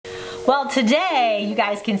Well, today you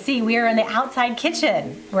guys can see we are in the outside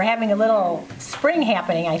kitchen. We're having a little spring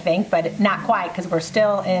happening, I think, but not quite because we're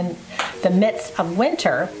still in the midst of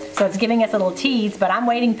winter. So it's giving us a little tease, but I'm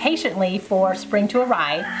waiting patiently for spring to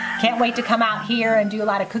arrive. Can't wait to come out here and do a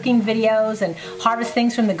lot of cooking videos and harvest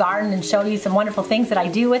things from the garden and show you some wonderful things that I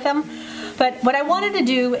do with them. But what I wanted to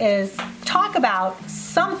do is talk about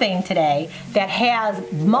something today that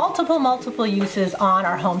has multiple uses on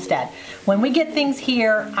our homestead. When we get things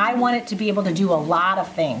here, I want it to be able to do a lot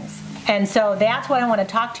of things. And so that's what I want to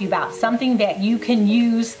talk to you about, something that you can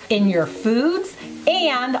use in your foods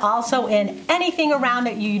and also in anything around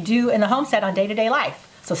that you do in the homestead on day-to-day life.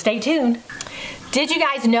 So stay tuned. Did you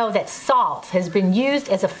guys know that salt has been used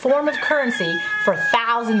as a form of currency for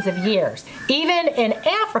thousands of years? Even in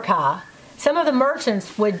Africa, some of the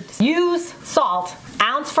merchants would use salt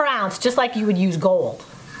ounce for ounce, just like you would use gold,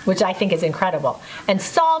 which I think is incredible. And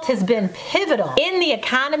salt has been pivotal in the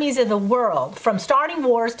economies of the world, from starting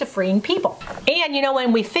wars to freeing people. And you know,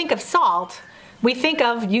 when we think of salt, we think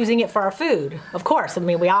of using it for our food. Of course, I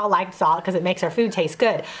mean, we all like salt because it makes our food taste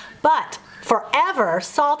good. But forever,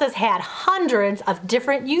 salt has had hundreds of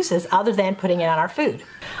different uses other than putting it on our food.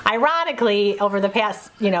 Ironically, over the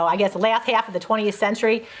past, I guess the last half of the 20th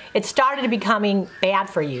century, it started becoming bad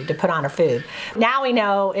for you to put on our food. Now we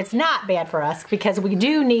know it's not bad for us because we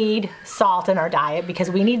do need salt in our diet because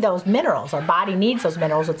we need those minerals. Our body needs those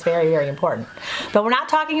minerals. It's very important. But we're not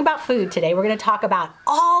talking about food today. We're going to talk about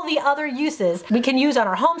all the other uses we can use on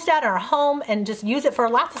our homestead, our home, and just use it for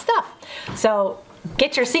lots of stuff. So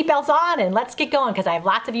get your seatbelts on and let's get going because I have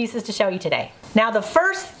lots of uses to show you today. Now, the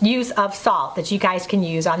first use of salt that you guys can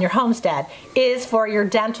use on your homestead is for your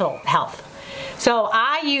dental health. So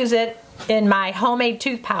I use it in my homemade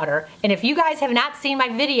tooth powder, and if you guys have not seen my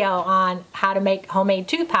video on how to make homemade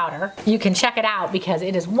tooth powder, you can check it out because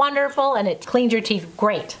it is wonderful and it cleans your teeth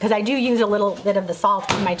great, because I do use a little bit of the salt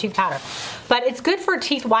in my tooth powder. But it's good for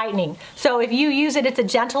teeth whitening. So if you use it, it's a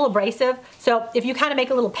gentle abrasive. So if you kind of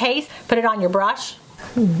make a little paste, put it on your brush.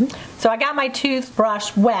 So I got my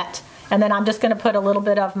toothbrush wet, and then I'm just going to put a little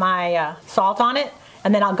bit of my salt on it,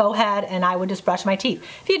 and then I'll go ahead and I would just brush my teeth.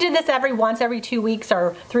 If you did this every 2 weeks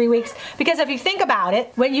or 3 weeks, because if you think about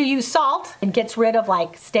it, when you use salt, it gets rid of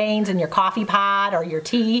like stains in your coffee pot or your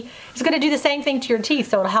tea. It's going to do the same thing to your teeth,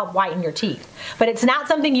 so it'll help whiten your teeth. But it's not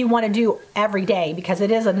something you want to do every day because it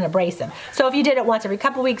is an abrasive. So if you did it once every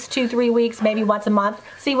couple weeks, 2-3 weeks, maybe once a month,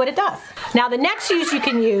 see what it does. Now the next use you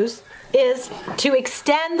can use is to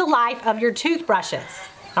extend the life of your toothbrushes.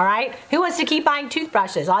 All right? Who wants to keep buying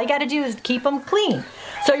toothbrushes? All you got to do is keep them clean.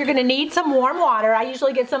 So you're going to need some warm water. I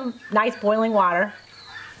usually get some nice boiling water,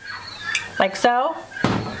 like so.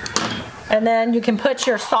 And then you can put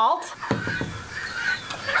your salt.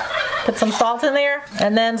 Put some salt in there,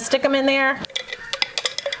 and then stick them in there.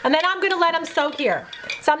 And then I'm going to let them soak here.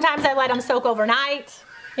 Sometimes I let them soak overnight.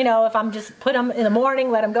 If I'm just put them in the morning,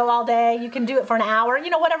 let them go all day. You can do it for an hour,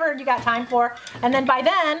 whatever you got time for. And then by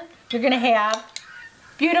then, you're going to have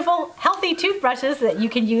beautiful, healthy toothbrushes that you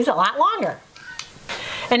can use a lot longer.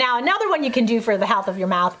 And now another one you can do for the health of your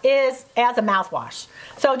mouth is as a mouthwash.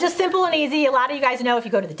 So just simple and easy. A lot of you guys know if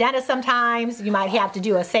you go to the dentist sometimes, you might have to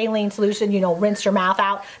do a saline solution, rinse your mouth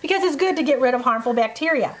out, because it's good to get rid of harmful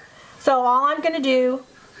bacteria. So all I'm going to do,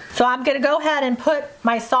 I'm going to go ahead and put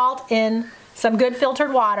my salt in some good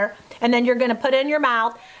filtered water, and then you're going to put it in your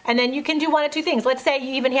mouth, and then you can do one of two things. Let's say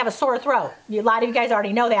you even have a sore throat. A lot of you guys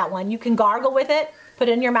already know that one. You can gargle with it, put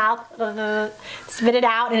it in your mouth, spit it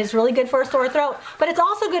out, and it's really good for a sore throat. But it's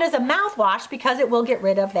also good as a mouthwash because it will get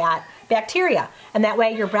rid of that bacteria, and that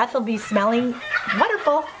way your breath will be smelling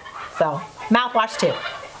wonderful. So mouthwash too.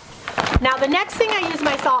 Now the next thing I use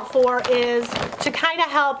my salt for is to kind of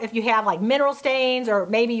help if you have like mineral stains, or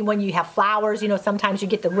maybe when you have flowers, sometimes you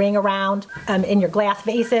get the ring around in your glass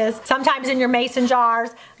vases, sometimes in your mason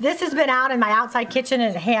jars. This has been out in my outside kitchen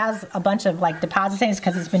and it has a bunch of like deposit stains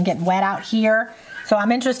because it's been getting wet out here. So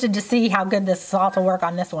I'm interested to see how good this salt will work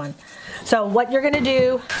on this one. So what you're going to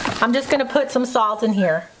do, I'm just going to put some salt in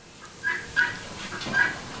here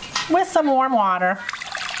with some warm water.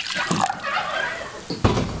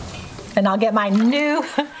 And I'll get my new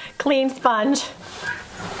clean sponge,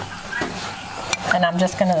 and I'm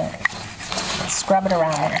just going to scrub it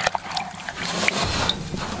around there.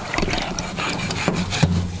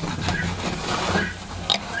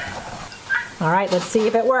 All right, let's see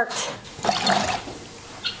if it worked.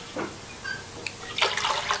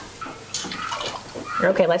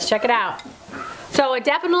 Okay, let's check it out. So it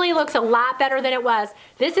definitely looks a lot better than it was.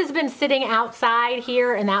 This has been sitting outside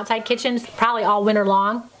here in the outside kitchen probably all winter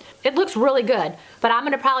long. It looks really good, but I'm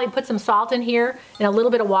going to probably put some salt in here and a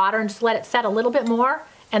little bit of water and just let it set a little bit more,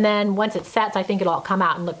 and then once it sets, I think it'll all come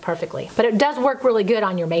out and look perfectly. But it does work really good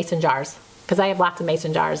on your mason jars, because I have lots of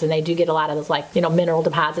mason jars and they do get a lot of those, like, you know, mineral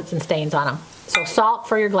deposits and stains on them. So salt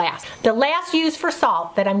for your glass. The last use for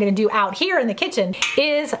salt that I'm gonna do out here in the kitchen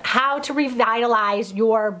is how to revitalize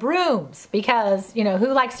your brooms, because, you know,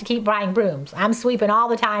 who likes to keep buying brooms? I'm sweeping all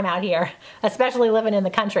the time out here, especially living in the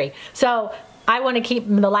country. So I want to keep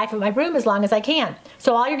the life of my broom as long as I can.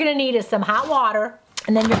 So all you're gonna need is some hot water,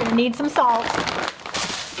 and then you're gonna need some salt.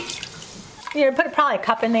 You're gonna put probably a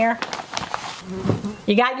cup in there.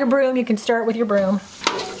 You got your broom, you can stir it with your broom.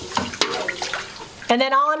 And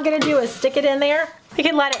then all I'm gonna do is stick it in there. You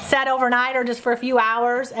can let it set overnight or just for a few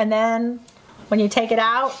hours, and then when you take it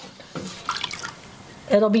out,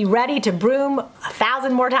 it'll be ready to broom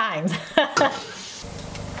 1,000 more times.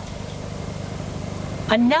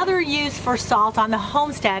 Another use for salt on the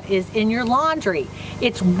homestead is in your laundry.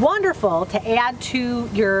 It's wonderful to add to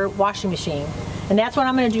your washing machine, and that's what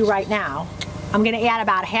I'm gonna do right now. I'm gonna add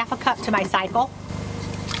about 1/2 cup to my cycle,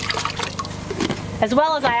 as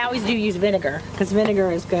well as I always do use vinegar, because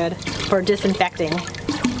vinegar is good for disinfecting.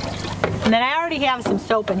 And then I already have some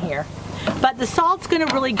soap in here. But the salt's gonna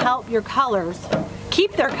really help your colors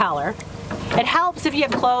keep their color. It helps if you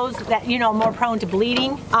have clothes that, you know, more prone to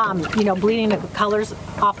bleeding, you know, bleeding the colors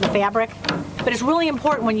off the fabric. But it's really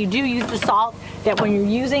important when you do use the salt that when you're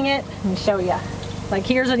using it, let me show you. Like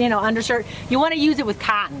here's a, you know, undershirt. You wanna use it with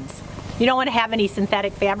cottons. You don't wanna have any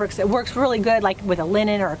synthetic fabrics. It works really good like with a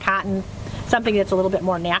linen or a cotton, something that's a little bit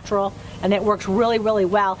more natural, and it works really, really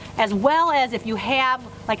well. As well as if you have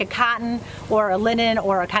like a cotton or a linen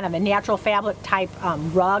or a kind of a natural fabric type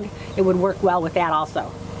rug, it would work well with that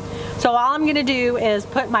also. So all I'm gonna do is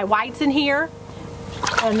put my whites in here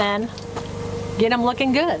and then get them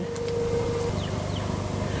looking good.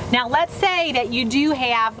 Now let's say that you do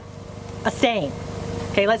have a stain.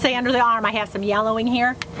 Okay, let's say under the arm I have some yellowing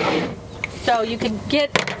here. So you can get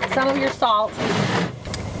some of your salt.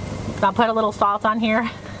 I'll put a little salt on here.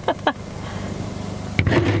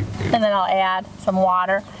 And then I'll add some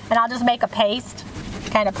water. And I'll just make a paste,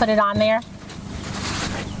 kind of put it on there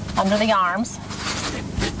under the arms.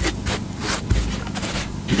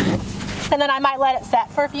 And then I might let it set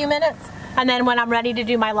for a few minutes. And then when I'm ready to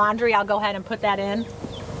do my laundry, I'll go ahead and put that in.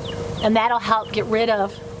 And that'll help get rid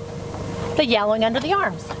of the yellowing under the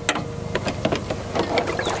arms.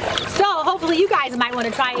 So hopefully you guys might want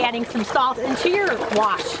to try adding some salt into your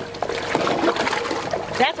wash.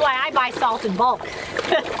 That's why I buy salt in bulk.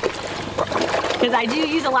 Because I do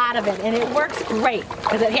use a lot of it, and it works great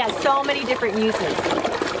because it has so many different uses.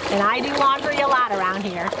 And I do laundry a lot around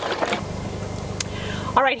here.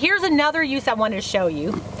 All right, here's another use I wanted to show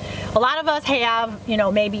you. A lot of us have, you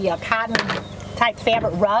know, maybe a cotton type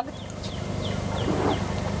fabric rug.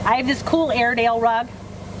 I have this cool Airedale rug.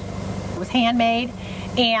 It was handmade,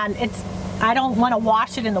 and I don't want to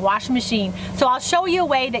wash it in the washing machine. So I'll show you a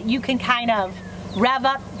way that you can kind of rev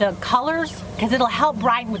up the colors, because it'll help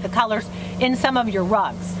brighten with the colors in some of your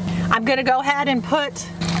rugs. I'm gonna go ahead and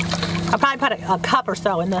I'll probably put a cup or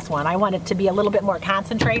so in this one. I want it to be a little bit more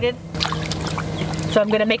concentrated. So I'm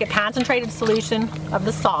gonna make a concentrated solution of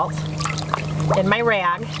the salt in my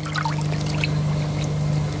rag.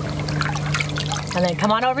 And then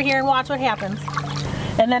come on over here and watch what happens.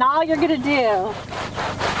 And then all you're gonna do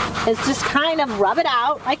is just kind of rub it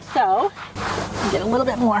out like so. And get a little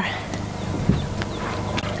bit more.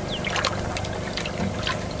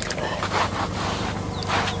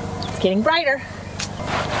 Getting brighter.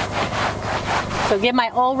 So give my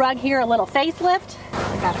old rug here a little facelift.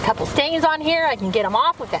 I got a couple stains on here. I can get them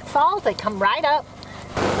off with that salt. They come right up.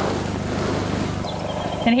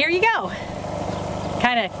 And here you go.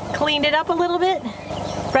 Kind of cleaned it up a little bit,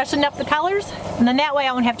 freshened up the colors, and then that way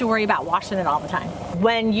I won't have to worry about washing it all the time.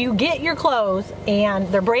 When you get your clothes and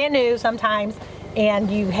they're brand new sometimes and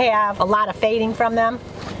you have a lot of fading from them,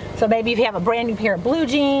 so maybe if you have a brand new pair of blue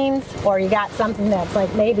jeans, or you got something that's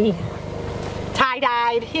like maybe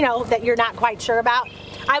tie-dyed, you know, that you're not quite sure about,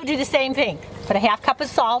 I would do the same thing. Put a 1/2 cup of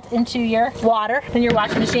salt into your water in your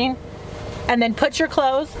washing machine, and then put your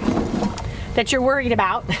clothes that you're worried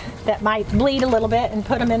about that might bleed a little bit and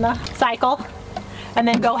put them in the cycle, and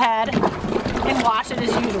then go ahead and wash it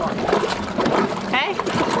as usual. Okay?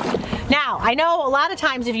 Now, I know a lot of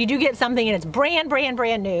times if you do get something and it's brand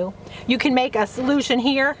new, you can make a solution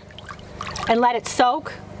here and let it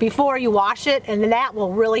soak before you wash it, and then that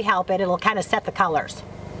will really help it. It'll kind of set the colors.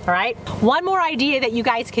 All right? One more idea that you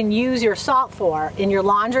guys can use your salt for in your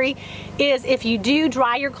laundry is if you do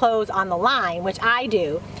dry your clothes on the line, which I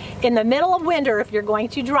do, in the middle of winter, if you're going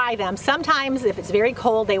to dry them, sometimes if it's very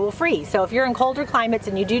cold, they will freeze. So if you're in colder climates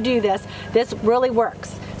and you do this, this really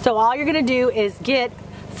works. So all you're gonna do is get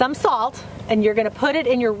some salt and you're gonna put it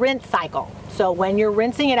in your rinse cycle. So when you're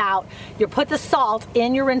rinsing it out, you put the salt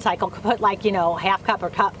in your rinse cycle, put like, you know, half cup or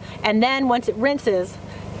cup, and then once it rinses,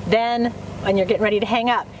 then when you're getting ready to hang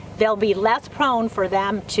up, they'll be less prone for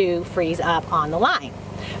them to freeze up on the line.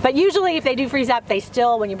 But usually if they do freeze up, they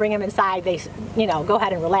still, when you bring them inside, they, you know, go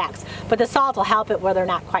ahead and relax. But the salt will help it where they're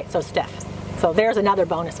not quite so stiff. So there's another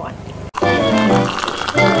bonus one.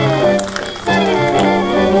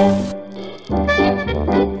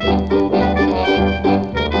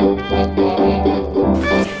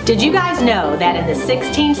 Did you guys know that in the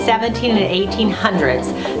 16, 17, and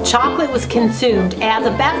 1800s, chocolate was consumed as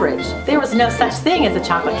a beverage? There was no such thing as a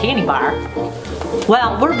chocolate candy bar.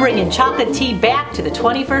 Well, we're bringing chocolate tea back to the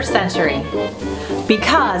 21st century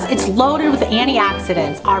because it's loaded with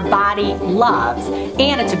antioxidants our body loves,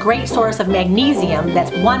 and it's a great source of magnesium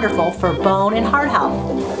that's wonderful for bone and heart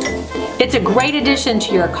health. It's a great addition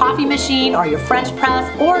to your coffee machine or your French press,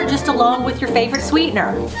 or just along with your favorite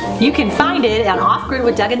sweetener. You can find it on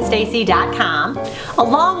offgridwithdougandstacy.com,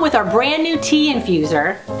 along with our brand new tea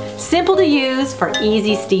infuser, simple to use for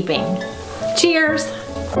easy steeping. Cheers!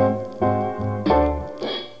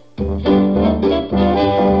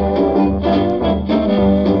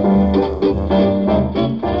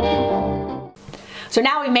 So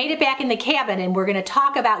now we made it back in the cabin, and we're going to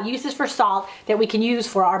talk about uses for salt that we can use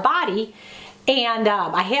for our body. And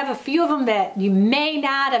I have a few of them that you may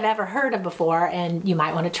not have ever heard of before, and you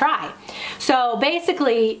might want to try. So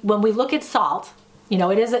basically, when we look at salt, you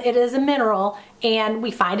know, it is a mineral, and we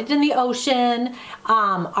find it in the ocean.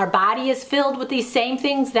 Our body is filled with these same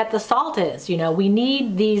things that the salt is. You know, we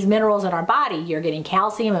need these minerals in our body. You're getting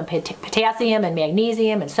calcium and potassium and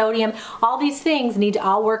magnesium and sodium. All these things need to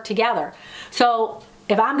all work together. So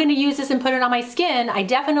if I'm going to use this and put it on my skin, I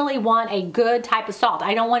definitely want a good type of salt.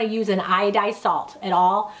 I don't want to use an iodized salt at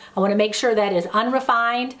all. I want to make sure that it's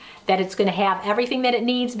unrefined, that it's going to have everything that it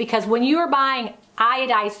needs, because when you are buying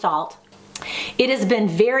iodized salt, it has been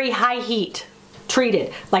very high heat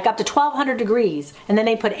treated, like up to 1200 degrees, and then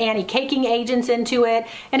they put anti-caking agents into it,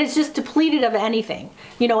 and it's just depleted of anything.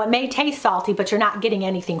 You know, it may taste salty, but you're not getting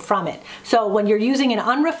anything from it. So when you're using an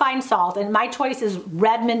unrefined salt, and my choice is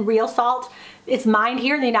Redmond real salt, it's mined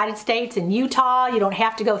here in the United States, in Utah. You don't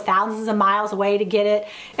have to go thousands of miles away to get it.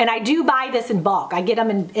 And I do buy this in bulk. I get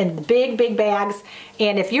them in big, big bags.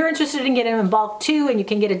 And if you're interested in getting them in bulk too, and you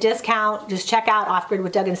can get a discount, just check out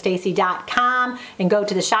offgridwithdougandstacy.com and go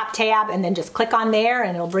to the shop tab, and then just click on there,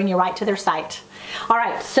 and it'll bring you right to their site. All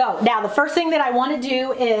right, so now the first thing that I want to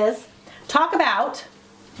do is talk about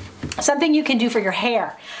something you can do for your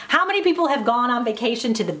hair. How many people have gone on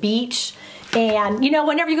vacation to the beach? And you know,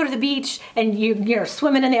 whenever you go to the beach and you're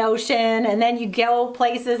swimming in the ocean, and then you go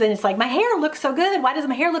places and it's like, my hair looks so good. Why does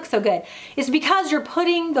my hair look so good? It's because you're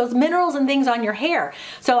putting those minerals and things on your hair.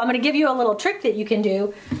 So I'm going to give you a little trick that you can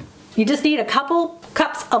do. You just need a couple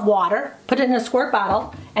cups of water, put it in a squirt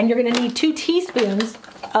bottle, and you're going to need 2 teaspoons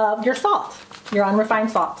of your salt, your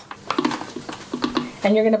unrefined salt.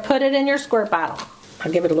 And you're going to put it in your squirt bottle.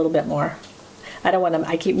 I'll give it a little bit more. I don't want to,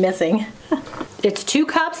 I keep missing. It's 2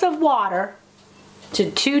 cups of water to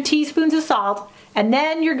 2 teaspoons of salt, and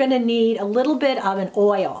then you're going to need a little bit of an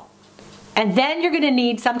oil. And then you're going to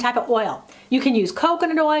need some type of oil. You can use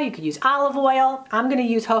coconut oil, you can use olive oil. I'm going to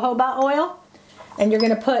use jojoba oil, and you're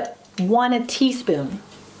going to put 1 teaspoon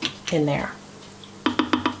in there.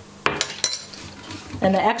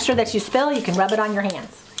 And the extra that you spill, you can rub it on your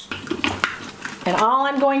hands. And all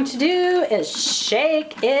I'm going to do is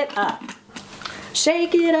shake it up.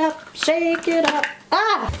 Shake it up, shake it up.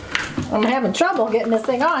 Ah! I'm having trouble getting this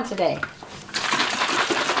thing on today.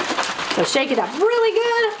 So shake it up really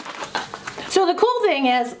good. So the cool thing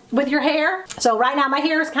is with your hair, so right now my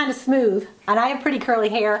hair is kind of smooth, and I have pretty curly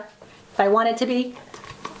hair if I want it to be.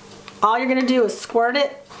 All you're gonna do is squirt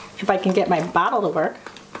it, if I can get my bottle to work.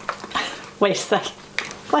 Wait a second,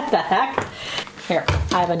 what the heck? Here,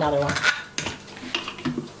 I have another one.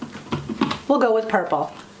 We'll go with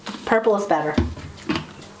purple. Purple is better.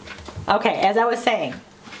 Okay, as I was saying,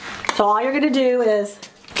 so all you're gonna do is,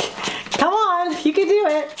 come on, you can do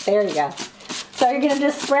it. There you go. So you're gonna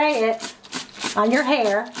just spray it on your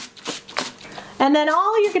hair. And then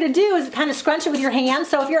all you're gonna do is kind of scrunch it with your hands.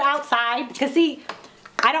 So if you're outside, because see,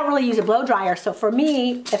 I don't really use a blow dryer. So for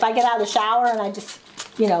me, if I get out of the shower and I just,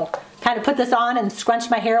 you know, kind of put this on and scrunch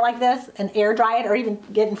my hair like this and air dry it, or even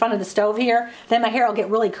get in front of the stove here, then my hair will get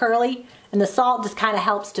really curly. And the salt just kind of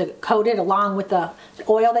helps to coat it along with the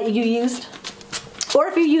oil that you used. Or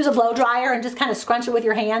if you use a blow dryer and just kind of scrunch it with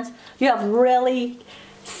your hands, you have really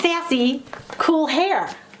sassy, cool hair.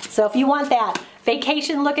 So if you want that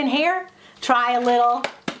vacation looking hair, try a little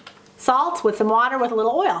salt with some water with a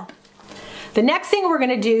little oil. The next thing we're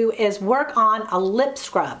gonna do is work on a lip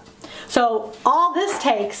scrub. So all this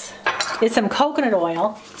takes is some coconut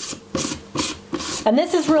oil. And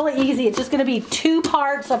this is really easy. It's just gonna be 2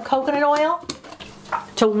 parts of coconut oil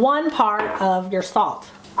to 1 part of your salt.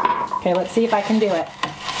 Okay, let's see if I can do it.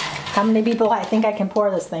 How many people I think I can pour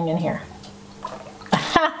this thing in here?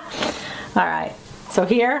 All right, so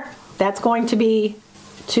here, that's going to be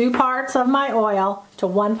 2 parts of my oil to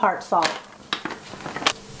 1 part salt.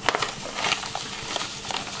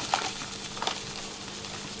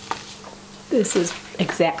 This is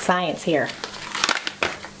exact science here.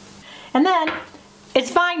 And then it's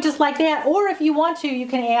fine just like that, or if you want to, you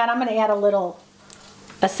can add, I'm gonna add a little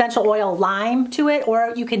essential oil lime to it,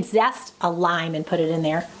 or you can zest a lime and put it in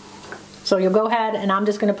there. So you'll go ahead and I'm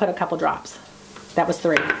just gonna put a couple drops. That was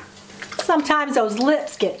 3. Sometimes those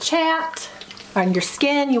lips get chapped on your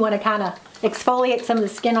skin. You wanna kinda exfoliate some of the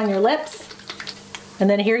skin on your lips. And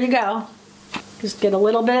then here you go. Just get a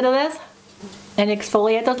little bit of this and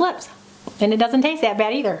exfoliate those lips. And it doesn't taste that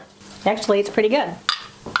bad either. Actually, it's pretty good.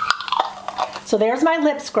 So there's my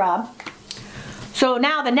lip scrub. So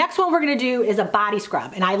now the next one we're gonna do is a body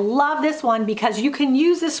scrub. And I love this one because you can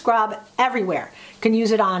use this scrub everywhere. You can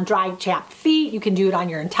use it on dry, chapped feet. You can do it on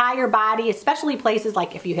your entire body, especially places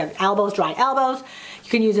like if you have elbows, dry elbows. You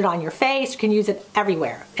can use it on your face. You can use it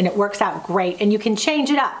everywhere. And it works out great. And you can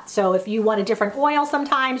change it up. So if you want a different oil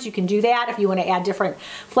sometimes, you can do that. If you want to add different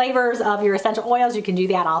flavors of your essential oils, you can do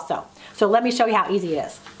that also. So let me show you how easy it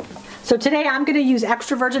is. So today I'm going to use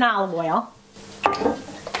extra virgin olive oil.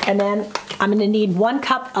 And then I'm going to need 1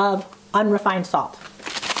 cup of unrefined salt.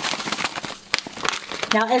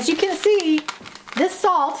 Now as you can see, this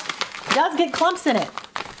salt does get clumps in it.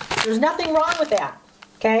 There's nothing wrong with that,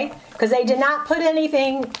 okay? Because they did not put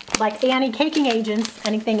anything like anti-caking agents,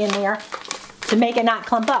 anything in there to make it not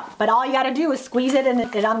clump up. But all you got to do is squeeze it and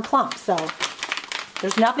it unclumps. So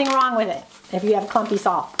there's nothing wrong with it if you have clumpy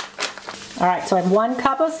salt. All right, so I have 1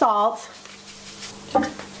 cup of salt.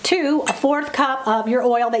 2, a 4th cup of your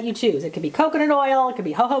oil that you choose. It could be coconut oil, it could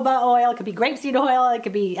be jojoba oil, it could be grapeseed oil, it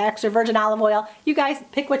could be extra virgin olive oil. You guys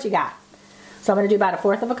pick what you got. So I'm going to do about a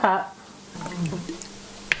 1/4 of a cup.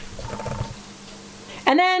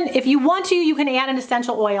 And then if you want to, you can add an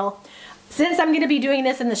essential oil. Since I'm going to be doing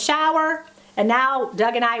this in the shower, and now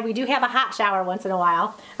Doug and I, we do have a hot shower once in a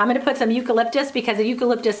while, I'm going to put some eucalyptus because the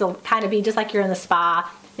eucalyptus will kind of be just like you're in the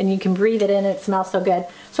spa and you can breathe it in, it smells so good.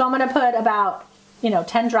 So I'm going to put about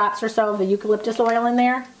 10 drops or so of the eucalyptus oil in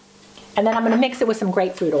there. And then I'm going to mix it with some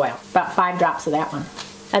grapefruit oil, about 5 drops of that one.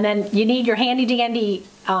 And then you need your handy dandy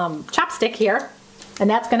chopstick here, and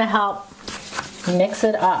that's going to help mix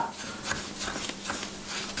it up.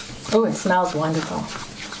 Oh, it smells wonderful.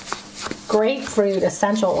 Grapefruit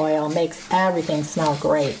essential oil makes everything smell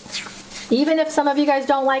great. Even if some of you guys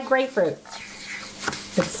don't like grapefruit,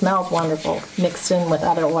 it smells wonderful mixed in with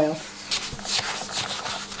other oils.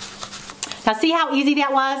 Now see how easy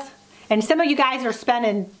that was? And some of you guys are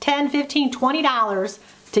spending $10, $15, $20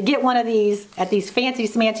 to get one of these at these fancy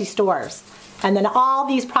smancy stores. And then all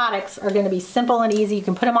these products are going to be simple and easy. You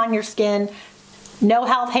can put them on your skin. No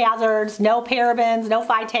health hazards, no parabens, no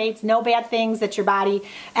phytates, no bad things that your body,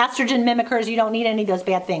 estrogen mimickers, you don't need any of those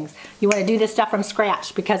bad things. You want to do this stuff from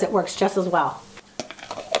scratch because it works just as well.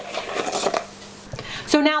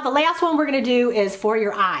 So now the last one we're going to do is for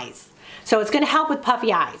your eyes. So it's going to help with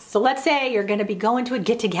puffy eyes. So let's say you're going to be going to a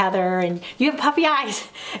get-together and you have puffy eyes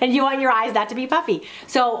and you want your eyes not to be puffy.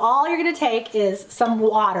 So all you're going to take is some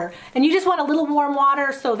water, and you just want a little warm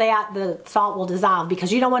water so that the salt will dissolve,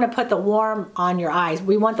 because you don't want to put the warm on your eyes.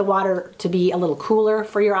 We want the water to be a little cooler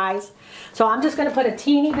for your eyes. So I'm just going to put a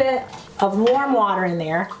teeny bit of warm water in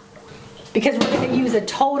there because we're going to use a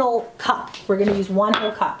total cup. We're going to use 1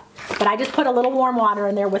 whole cup. But I just put a little warm water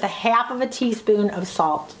in there with a 1/2 teaspoon of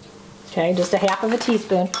salt. Okay, just a 1/2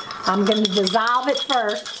 teaspoon. I'm going to dissolve it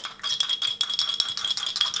first.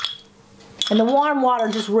 And the warm water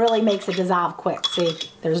just really makes it dissolve quick. See,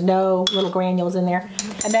 there's no little granules in there.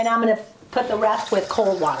 And then I'm going to put the rest with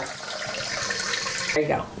cold water. There you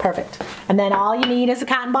go, perfect. And then all you need is a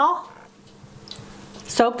cotton ball.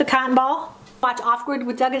 Soak the cotton ball. Watch Off Grid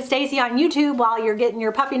with Doug and Stacy on YouTube while you're getting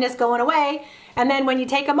your puffiness going away. And then when you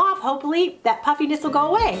take them off, hopefully that puffiness will go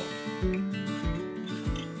away.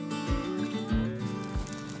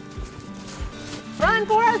 Run,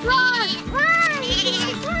 Forrest, run! Run!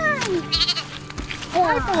 Run!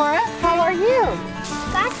 Hi, Forrest. How are you?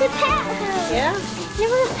 Got to pet her. Yeah?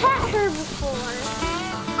 Never pet her before.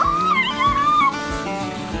 Oh my God!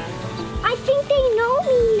 I think they know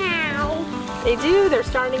me now. They do. They're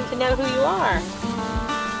starting to know who you are.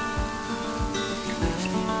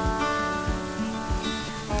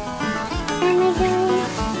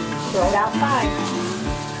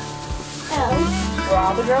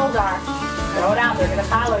 all the girls are. Throw it out, they're gonna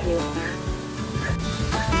follow you.